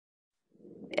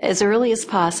as early as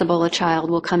possible, a child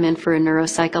will come in for a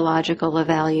neuropsychological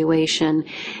evaluation,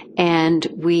 and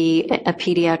a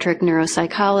pediatric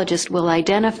neuropsychologist, will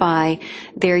identify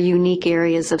their unique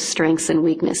areas of strengths and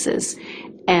weaknesses.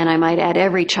 And I might add,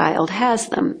 every child has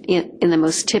them. In the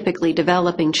most typically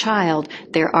developing child,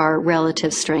 there are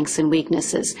relative strengths and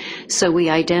weaknesses. So we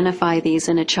identify these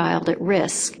in a child at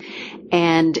risk.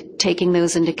 And taking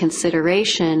those into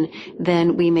consideration,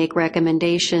 then we make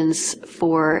recommendations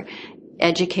for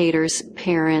educators,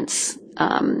 parents,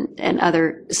 and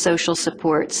other social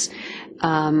supports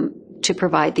to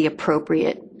provide the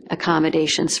appropriate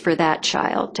accommodations for that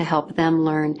child to help them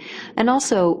learn, and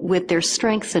also with their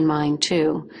strengths in mind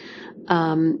too.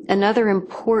 Another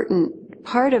important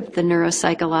part of the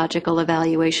neuropsychological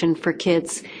evaluation for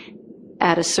kids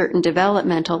at a certain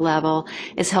developmental level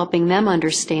is helping them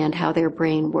understand how their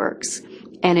brain works.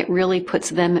 And it really puts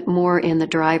them more in the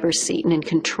driver's seat and in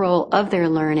control of their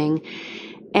learning,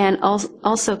 and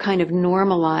also kind of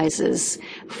normalizes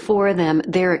for them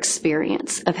their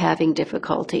experience of having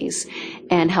difficulties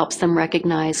and helps them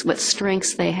recognize what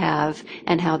strengths they have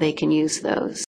and how they can use those.